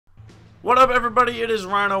What up, everybody? It is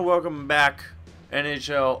Rhino. Welcome back.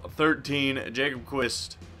 NHL 13, Jakub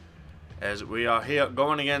Qvist. As we are here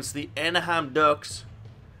going against the Anaheim Ducks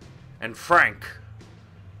and Frank.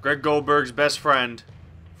 Greg Goldberg's best friend,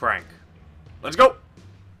 Frank. Let's go!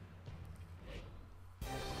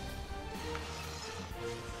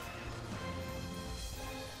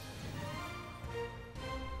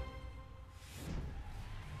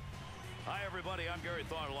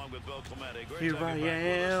 Here I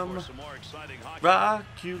am, rock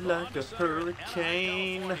you like a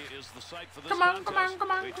hurricane. Come on, come on,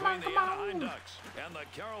 come on, come on, come on. I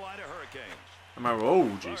remember, oh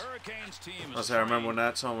jeez. I remember when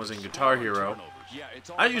that song was in Guitar Hero.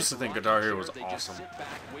 I used to think Guitar Hero was awesome.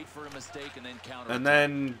 And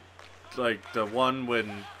then, like, the one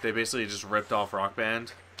when they basically just ripped off Rock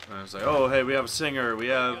Band. And I was like, oh, hey, we have a singer, we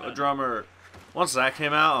have a drummer. Once that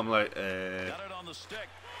came out, I'm like,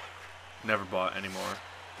 never bought anymore.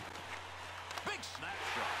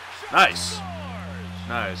 Nice.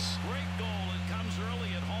 Nice.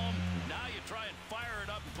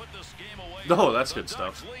 Oh, that's good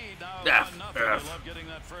stuff. F.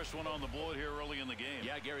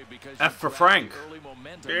 F for Frank.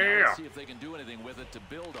 Yeah.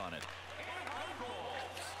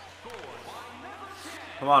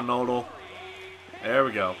 Come on, Nodal. There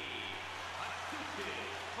we go.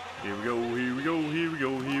 Here we go, here we go, here we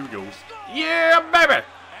go, here we go. Yeah, baby!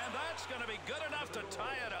 And that's gonna be good enough to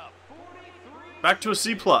tie it up. Back to a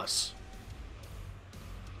C+.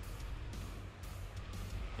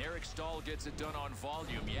 Eric Stahl gets it done on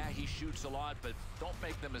volume. Yeah, he shoots a lot, but don't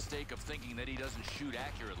make the mistake of thinking that he doesn't shoot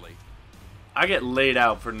accurately. I get laid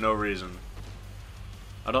out for no reason.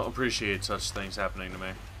 I don't appreciate such things happening to me.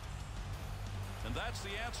 And that's the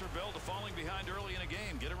answer, Bill, to falling behind early in a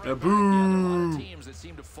game. Get it right. Yeah, there are a lot of teams that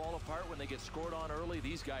seem to fall apart when they get scored on early.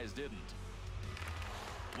 These guys didn't.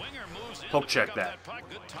 Winger moves in poke check that.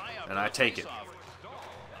 And I take it. Off.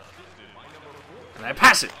 And I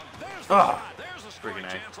pass it. Oh, freaking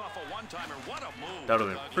A. What a move. That would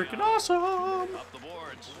have been freaking awesome.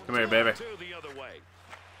 Come here, baby.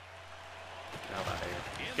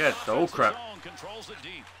 Get the old crap.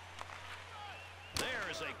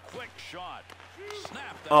 There's a quick shot.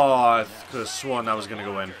 Oh, I could have sworn that was going to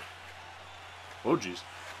go in. Oh, jeez.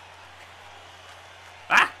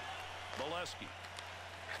 Ah!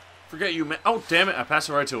 Forget you, man. Oh, damn it. I passed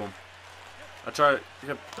it right to him. I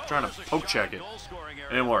kept trying to poke check it. It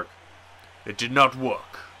didn't work. It did not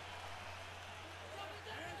work.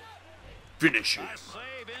 Finish it.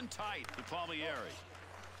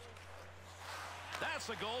 That's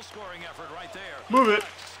a goal-scoring effort right there. Move it.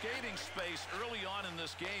 Skating space early on in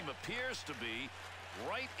this game appears to be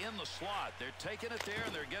right in the slot. They're taking it there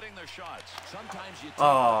and they're getting their shots. Sometimes you take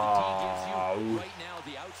what the team gives you. Right now,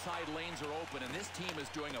 the outside lanes are open, and this team is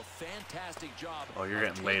doing a fantastic job. Oh, you're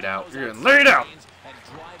getting laid out. You're getting laid out.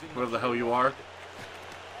 Whatever the hell you are.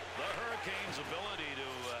 The Hurricanes' ability to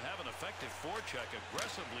have an effective forecheck,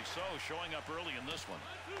 aggressively so, showing up early in this one.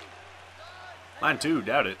 Line 2,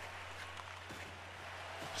 doubt it.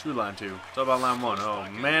 Screw line 2. It's all about line 1. Oh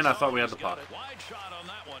man, I thought we had the puck.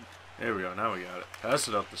 There we go. Now we got it. Pass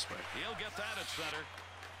it up this way. He'll get that at center.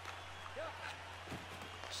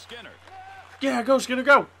 Skinner. Yeah, go Skinner,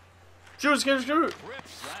 go. Shoot, Skinner, shoot.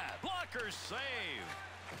 Rips that. Blocker save.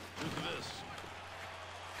 Look at this.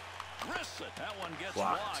 Wrists it. That one gets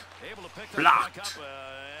blocked. Able to pick that back up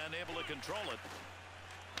and able to control it.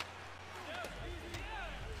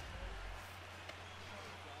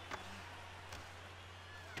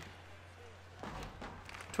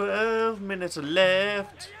 12 minutes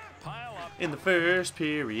left in the first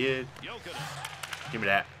period. Give me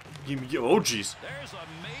that. Give me. Oh, jeez.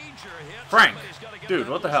 Frank, dude,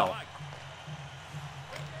 what the hell?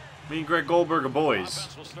 Me and Greg Goldberg are boys.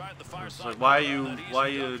 It's like, why are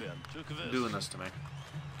you doing this to me?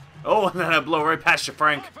 Oh, and then I blow right past you,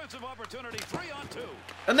 Frank.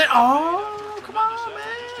 And then, oh, come on,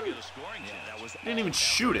 man. Didn't even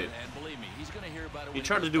shoot it. He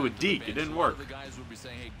tried to do a deke. It didn't work.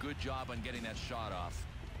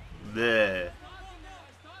 There.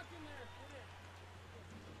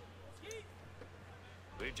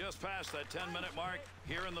 We just passed that 10-minute mark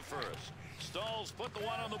here in the first. Stahl's put the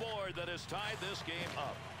one on the board that has tied this game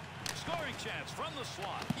up. Scoring chance from the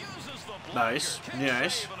slot. Uses the blocker. Nice.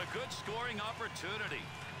 Nice. And a good scoring opportunity.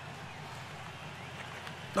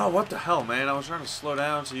 Oh, what the hell, man? I was trying to slow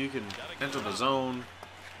down so you can enter the zone.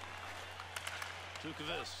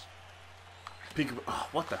 Peek. Oh,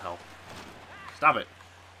 what the hell? Stop it.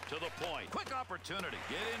 To the point. Quick opportunity.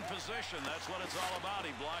 Get in position. That's what it's all about.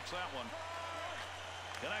 He blocks that one.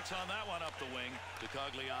 Connects on that one up the wing to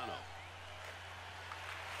Cogliano.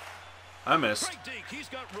 I missed. Great deke. He's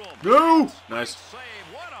got room. No! Great Nice. save.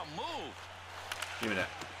 What a move. Give me that.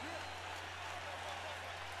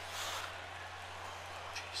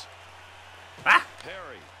 Jeez. Ah!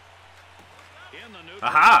 Perry. In the neutral.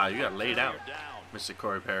 Aha! You got laid out, Down. Mr.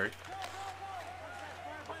 Corey Perry.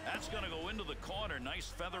 That's going to go into the corner. Nice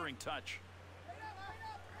feathering touch.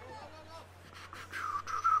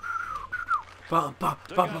 Ba, ba,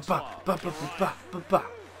 ba, ba, ba, ba, ba, ba, ba, ba, ba.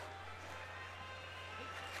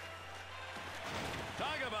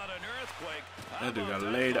 Talk about an earthquake. That dude How got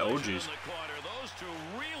about laid out. Oh, collision jeez. in the corner? Those two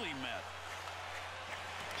really met.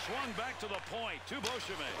 Swung back to the point to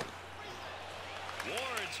Beauchemin.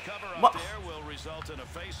 Ward's cover up What? there will result in a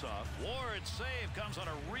face-off. Ward's save comes on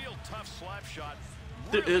a real tough slap shot.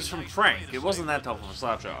 It Really is from nice Frank. way to It wasn't save that tough of a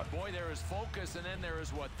slap shot. Boy, there is focus, and then there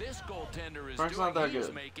is what this goaltender is Frank's doing. not that He is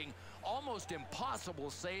good. making almost impossible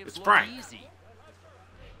saves It's look Frank. easy.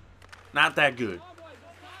 Not that good.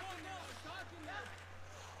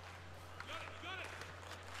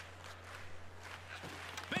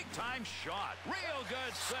 Big time shot. Real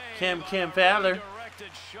good save. Cam on a Fowler.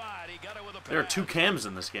 redirected shot. He got it with a There are pass. 2 Cams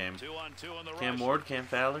in this game. 2-on-2 on the Cam rush. Ward, Cam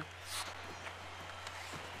Fowler.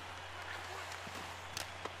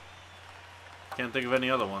 Can't think of any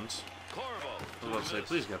other ones. Corvo. I was about to say,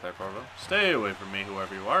 please get that, Corvo. Stay away from me,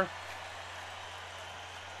 whoever you are.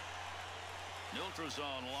 Neutral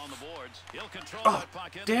zone along the boards. He'll control Oh, that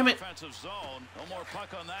puck in damn the it. offensive zone. No more puck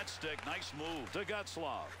on that stick. Nice move to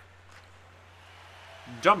Gutzlav.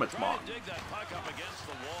 Jump it, Trying Small. to dig that puck up against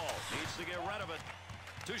the wall. Needs to get rid of it.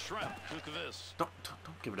 To Shrimp. To Qvist. Don't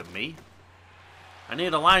give it to me. I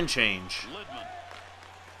need a line change. Lidman.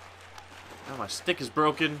 Now my stick is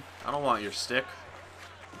broken. I don't want your stick.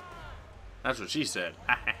 That's what she said.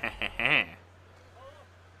 I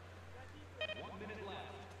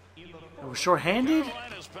was short-handed?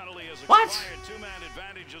 Carolina's penalty is What? expired. Two-man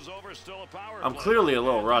advantage is over. Still a power I'm play. clearly a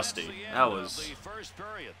little And rusty. that's the end That of was the first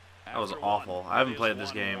period. that was After awful. one, I haven't it played is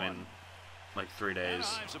this game 1-1. in like 3 days.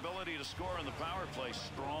 Anaheim's ability to score in the power play,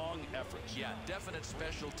 strong efforts. Yeah, definite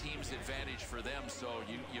special teams advantage for them, so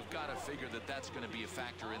you've got to figure that that's going to be a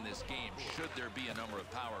factor in this game, should there be a number of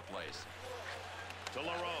power plays. To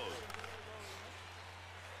LaRose.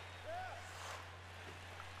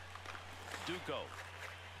 Duco.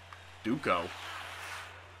 Duco.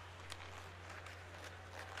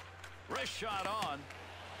 Wrist shot on.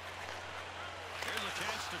 Here's a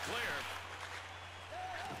chance to clear.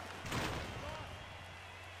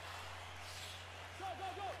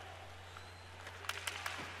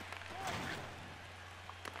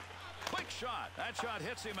 Quick shot. That shot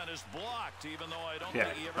hits him and is blocked, even though I don't Yeah,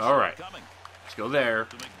 think he ever all saw right. it coming. Let's go there.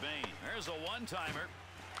 To McBain. There's a one-timer.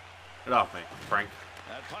 Get off me, Frank.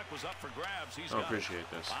 That puck was up for grabs. He's I don't got it.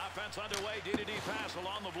 appreciate this. Offense underway. DDD pass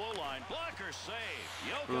along the blue line. Blocker save.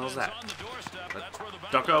 Who the hell's Jokinen's that? on the doorstep. That's where the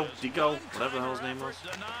Ducko? battle is. Deco? Whatever the hell his One-timer name was.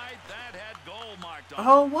 effort Denied. That had goal marked on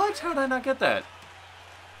Oh, what? How did I not get that?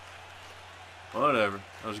 Whatever.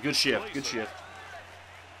 That was a good shift. Good shift.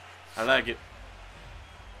 I like it.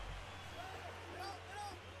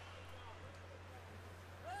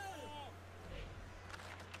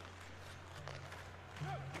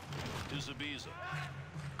 to Zabiza.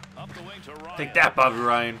 Up the wing to Ryan. Take that, Bobby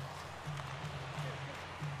Ryan.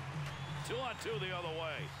 2-on-2 the other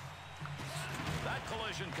way. That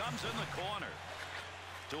collision comes in the corner.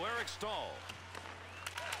 To Eric Stahl.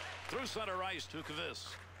 Through center ice to Qvist.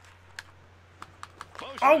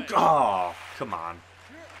 Oh, oh, come on.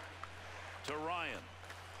 To Ryan.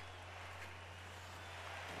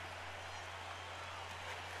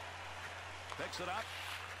 Picks it up.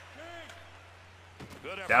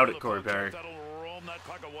 Good effort Doubt on it, the Corey puck. Perry. That'll roam that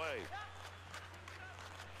puck away.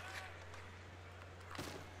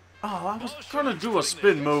 Oh, I was trying to do a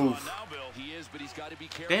spin move. He is, but he's got to be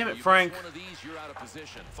careful. Damn it, You miss Frank. one of these, you're out of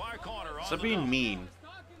position. Far corner on Stop the being double. mean.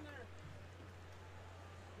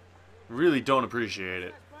 Really don't appreciate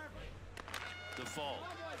it. Default.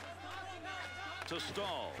 To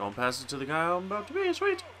Stahl. Don't pass it to the guy I'm about to be.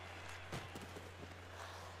 Sweet.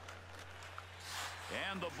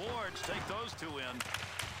 And the boards take those two in.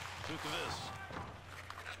 To Qvist.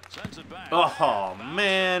 Sends it back. Oh,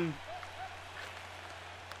 man.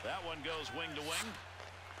 That one goes wing to wing.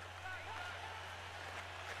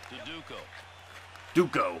 To Duco.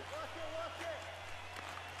 Duco.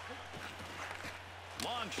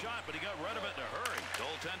 Long shot, but he got rid of it in a hurry.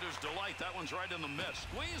 Goaltender's delight. That one's right in the miss.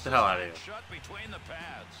 Squeezes The hell outta that here. shut between the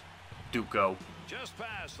pads. Duco. Just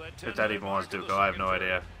past that. If that even was Duco, I have no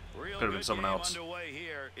idea. Could Could have been someone else. Underway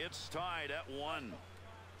here. It's tied at 1.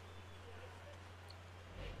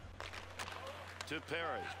 To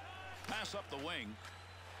Perry. Pass up the wing.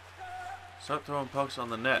 Start throwing pucks on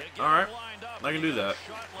the net. Alright. I can do that.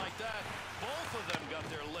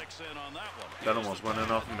 That almost went in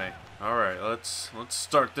off of me. Alright, let's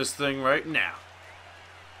start this thing right now.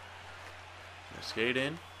 Skate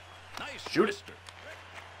in. Shoot it.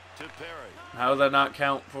 How did that not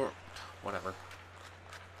count for... Whatever.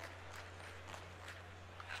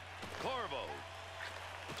 Corvo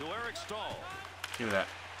to Eric Stahl. Give me that.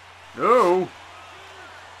 No!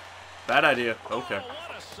 Bad idea. Okay.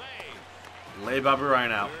 Lay Bobby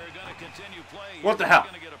Ryan out. What the hell?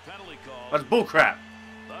 That's bullcrap.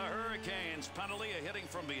 The Hurricanes penalty, a hitting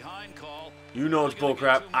from behind call. You know it's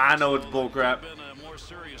bullcrap. I know it's bullcrap. A more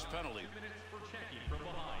serious penalty.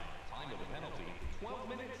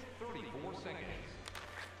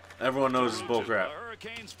 Everyone knows it's bullcrap.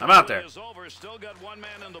 I'm out there. Still got one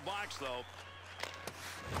man in the box though.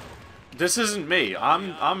 This isn't me.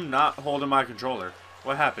 I'm not holding my controller.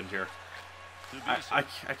 What happened here? I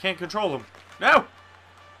can't control him. No!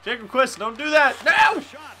 Jakub Qvist, don't do that! No!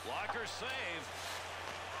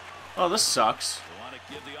 Oh, this sucks.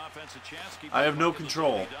 I have no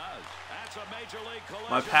control.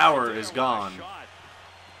 My power is gone.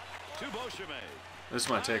 This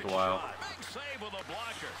might take a while.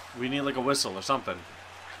 We need like a whistle or something.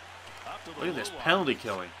 Look at this penalty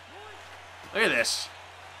killing. Look at this.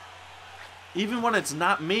 Even when it's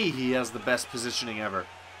not me, he has the best positioning ever.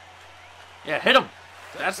 Yeah, hit him.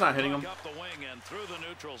 That's not hitting him.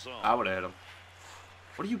 I would have hit him.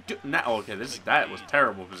 What are you doing? Now, okay, that was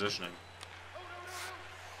terrible positioning.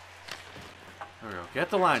 There we go. Get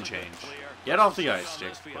the line change. Get off the ice,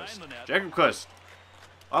 Jakub Qvist. Jakub Qvist.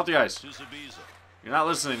 Off the ice. You're not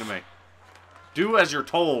listening to me. Do as you're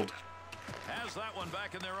told. Has that one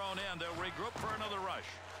back in their own end. They'll regroup for another rush.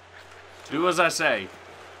 Do as I say.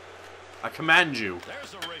 I command you.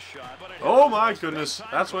 Oh my goodness.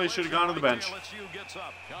 That's why he should have gone to the bench.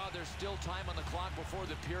 There's still time on the clock before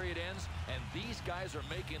the period ends, and these guys are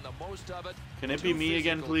making the most of it. Can it be me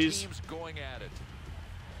again, please? Going at it.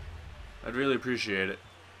 I'd really appreciate it.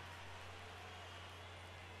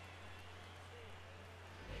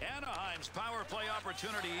 Anaheim's power play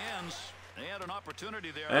opportunity ends. They had an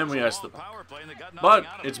opportunity there. And we iced them. But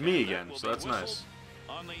it's me again, so that's nice.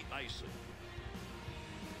 On the icing.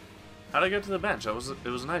 How'd I get to the bench? It was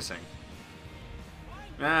an icing.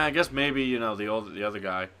 I guess maybe, you know, the other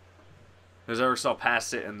guy. Because Erstal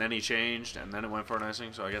passed it and then he changed and then it went for an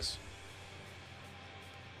icing, so I guess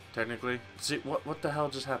technically. See what the hell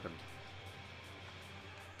just happened?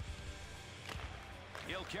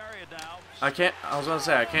 He'll carry it now. I was gonna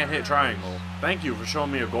say I can't hit triangle. Thank you for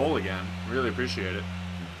showing me a goal again. Really appreciate it.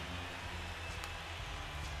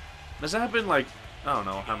 This happened like I don't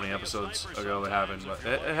know how many episodes ago it happened, but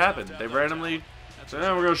it happened. They randomly said,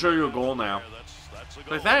 we're going to show you a goal now.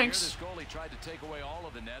 Like, thanks.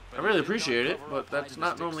 I really appreciate it, but that's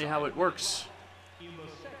not normally how it works.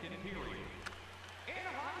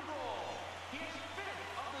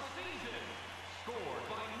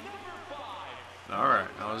 Alright,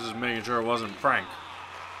 I was just making sure it wasn't Frank.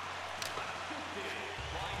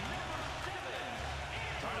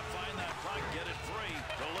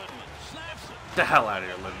 Get the hell out of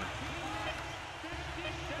here, Lidman.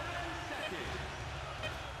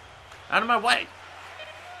 Out of my way!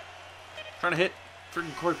 Trying to hit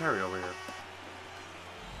freaking Corey Perry over here.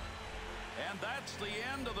 And that's the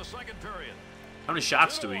end of the second period. How many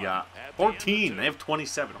shots do we got? 14. They have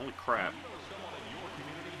 27. Holy crap.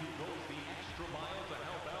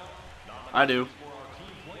 I do.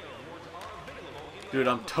 Dude,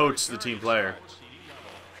 I'm totes the team player.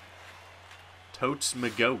 Totes my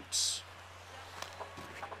goats.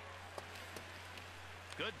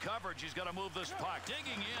 Good coverage. He's got to move this puck.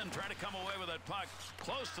 Digging in, trying to come away with that puck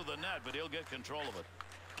close to the net, but he'll get control of it.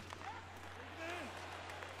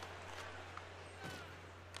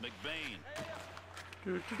 McBain.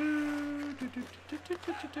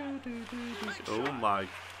 Oh my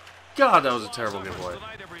God, that was a terrible giveaway.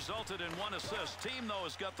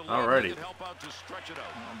 Alrighty.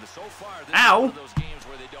 Ow!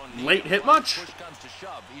 Late hit much?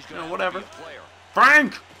 You know, whatever.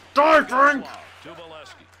 Frank! Die, Frank!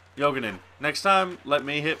 Yoganin, next time, let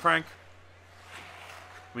me hit Frank.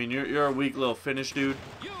 I mean, you're a weak little Finnish dude.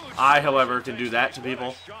 I, however, can do that to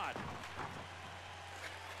people.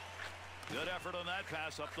 Good effort on that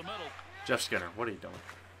pass up the middle. Jeff Skinner, what are you doing?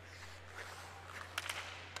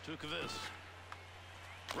 To Qvist.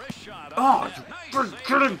 Wrist shot. Oh, you're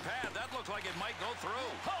kidding! That looks like it might go through.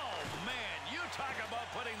 Oh man, you talk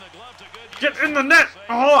about putting the glove to good use. Get in the net!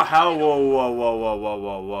 Oh, how? Whoa, whoa, whoa, whoa, whoa,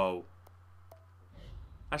 whoa, whoa!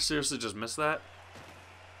 I seriously just missed that.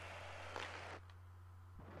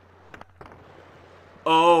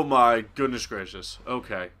 Oh my goodness gracious.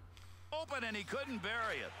 Okay. Open and he couldn't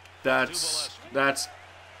bury it. That's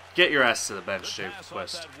get your ass to the bench, Jakub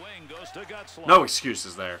Qvist. Wing No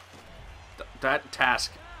excuses there. That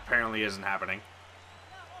task apparently isn't happening.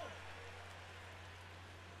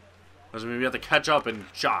 Because we have to catch up in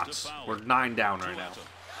shots. We're 9 down right now.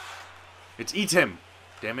 It's eat him.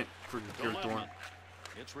 Damn it. For your Dorn.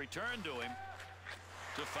 It's returned to him.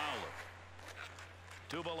 To Fowler.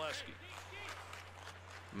 To Bolesky.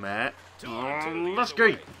 Matt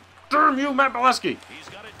Bolesky. Damn you, Matt Bolesky.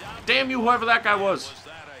 Damn you, whoever that guy was.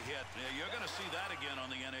 You're going to see that again on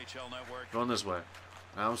the NHL Network. Going this way.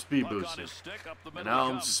 Now I'm speed boosting. And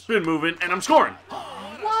now I'm spin moving, and I'm scoring.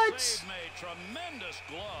 What? Tremendous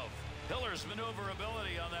glove. Hiller's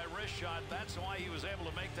maneuverability on that wrist shot. That's why he was able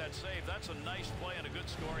to make that save. That's a nice play and a good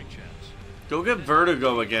scoring chance. Go get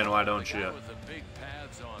vertigo again, why don't you?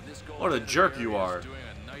 What a jerk you are.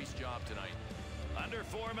 Under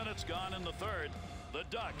 4 minutes gone in the third. The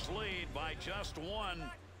Ducks lead by just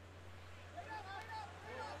 1.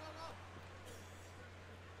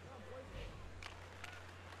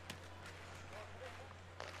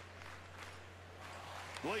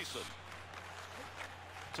 Gleason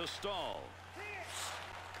to Stahl.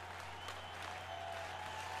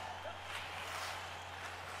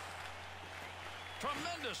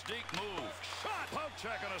 Tremendous deep move. Shot. Poke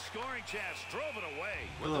check on a scoring chance. Drove it away.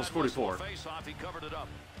 Well, that was 44. Face off, he covered it up.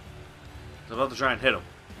 I was about to try and hit him.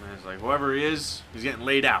 And it's like, whoever he is, he's getting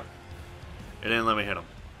laid out. It didn't let me hit him.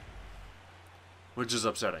 Which is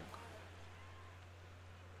upsetting.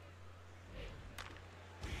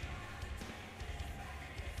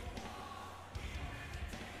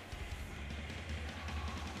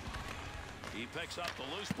 He picks up the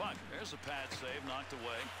loose puck. There's a pad save, knocked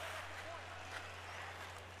away.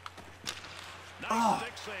 Nice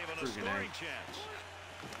stick save and a scoring chance.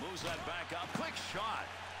 Moves that back up. Quick shot.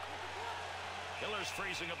 Hiller's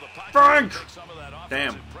freezing up the puck. Frank! Some of that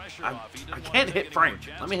Damn. I can't hit Frank.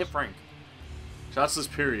 Let me hit Frank. Shots this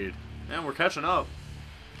period. Man, we're catching up.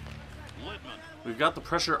 Littman. We've got the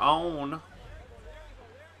pressure on.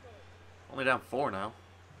 Only down 4 now.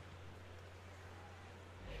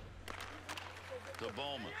 To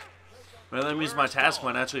Bowman. Well, that means my task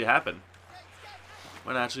might actually happen.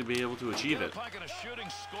 Might actually be able to achieve it. Puck in a shooting,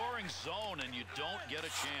 scoring zone, and you don't get a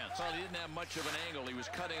chance. Well, he didn't have much of an angle. He was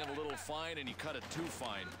cutting it a little fine, and he cut it too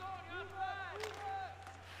fine.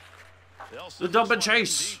 The dump and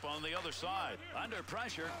chase. Deep on the other side. Under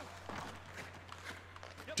pressure.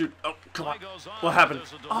 Dude, oh, come on. What happened?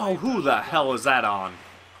 Oh, who the hell is that on?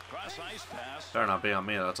 Cross ice pass. Better not be on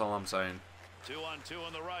me, that's all I'm saying. 2-on-2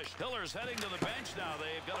 in the rush. Hiller's heading to the bench now.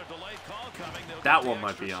 They've got a delayed call coming. That one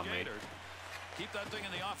might be on me. Keep that thing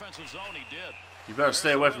in the offensive zone. He did. You better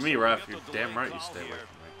stay away from me, ref. You're damn right you stay away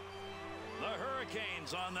from me. The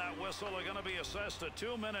Hurricanes on that whistle are going to be assessed a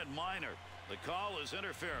 2-minute minor. The call is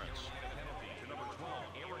interference. Number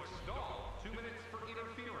 12, Eric Stahl, 2 minutes for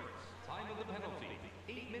interference. Time of the penalty,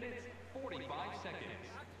 8 minutes, 45 seconds.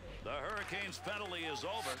 The Hurricanes penalty is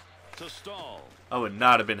over to Stahl. I would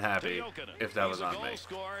not have been happy if that was on me.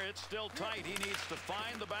 Scorer. It's still tight. He needs to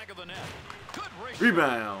find the back of the net. Good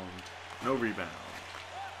rebound. No rebound.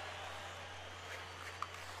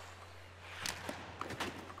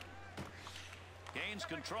 Gains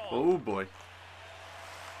control. Oh boy.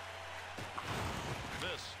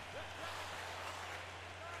 This.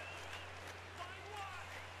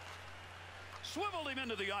 Swiveled him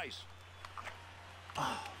into the ice.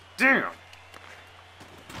 Oh, damn.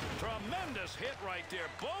 Tremendous hit right there.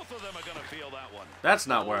 Both of them are going to feel that one. That's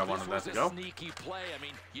not where I wanted that to go. Sneaky play. I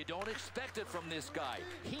mean, you don't expect it from this guy.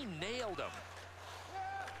 He nailed him.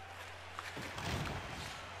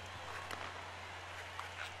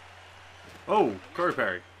 Oh, Corey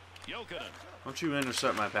Perry. Jokinen. Don't you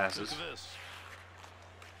intercept my passes.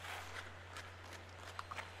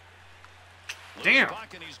 Damn.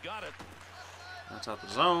 He's got it. That's out the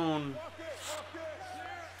zone.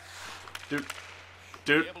 Dude.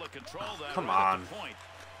 Dude. Come on.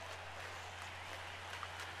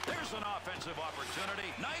 There's an offensive opportunity.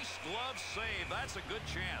 Nice glove save. That's a good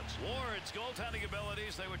chance. Ward's goaltending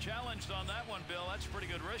abilities, they were challenged on that one, Bill. That's a pretty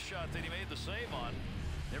good wrist shot that he made the save on.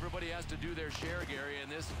 Everybody has to do their share, Gary,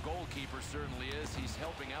 and this goalkeeper certainly is. He's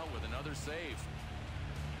helping out with another save.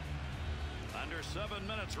 Under 7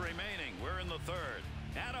 minutes remaining. We're in the third.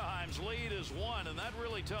 Anaheim's lead is 1, and that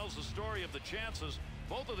really tells the story of the chances.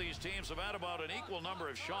 Both of these teams have had about an equal number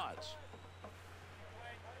of shots.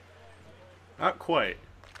 Not quite.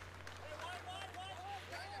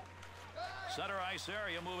 Center ice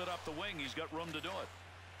area, move it up the wing. He's got room to do it.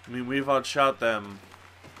 I mean, we've outshot them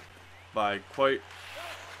by quite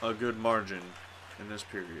a good margin. in this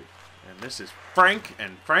period. And this is Frank,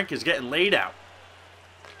 and Frank is getting laid out.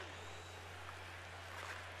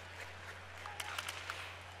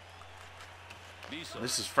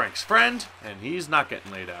 This is Frank's friend, and he's not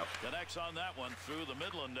getting laid out. Connects on that one through the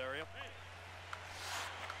Midland area.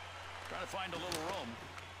 Trying to find a little room.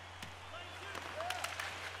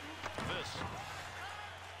 Qvist.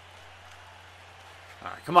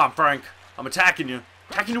 Alright, come on, Frank. I'm attacking you.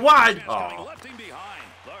 Attacking you wide! Oh. Oh.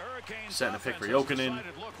 Setting a pick for Jokinen.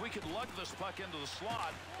 Look, we could lug this puck into the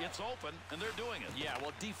slot. It's open, and they're doing it. Yeah,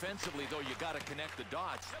 well, defensively, though, you got to connect the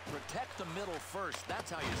dots. Protect the middle first.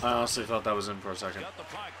 That's how you I stop. honestly thought that was in for a second. Got the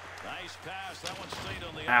puck. Nice pass. That one stayed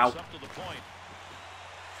on the Ow. ice up to the point.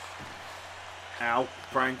 Ow,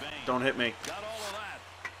 Frank, don't hit me. Got all of that.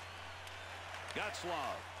 Got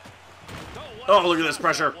Slav. Oh, look at this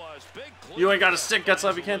pressure. You ain't got a stick,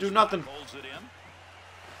 Getzlav. You can't do nothing.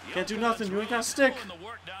 Can't do nothing. You ain't got a stick.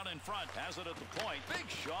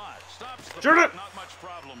 Shoot it! Not much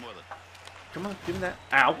problem with it. Come on, give me that.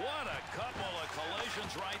 Ow. What a couple of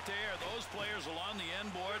collisions right there. Those players along the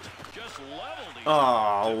end boards just leveled each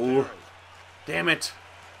other. Oh, damn it.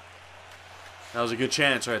 That was a good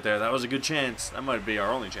chance right there. That was a good chance. That might be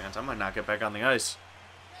our only chance. I might not get back on the ice.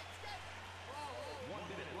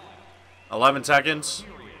 11 seconds.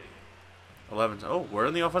 11. Oh, we're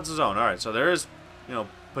in the offensive zone. All right, so there is, you know,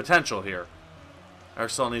 potential here.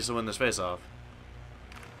 Eriksson needs to win this face-off.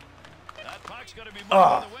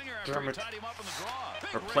 Oh, damn it.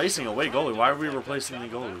 Replacing away goalie. Why are we replacing the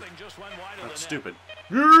goalie? That's stupid.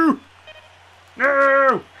 No!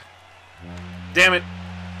 No! Damn it.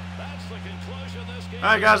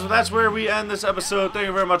 Alright, guys, well, that's where we end this episode. Thank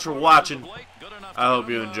you very much for watching. I hope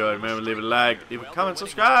you enjoyed. Remember, leave a like, leave a comment,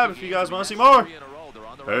 subscribe if you guys want to see more.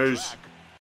 Peace.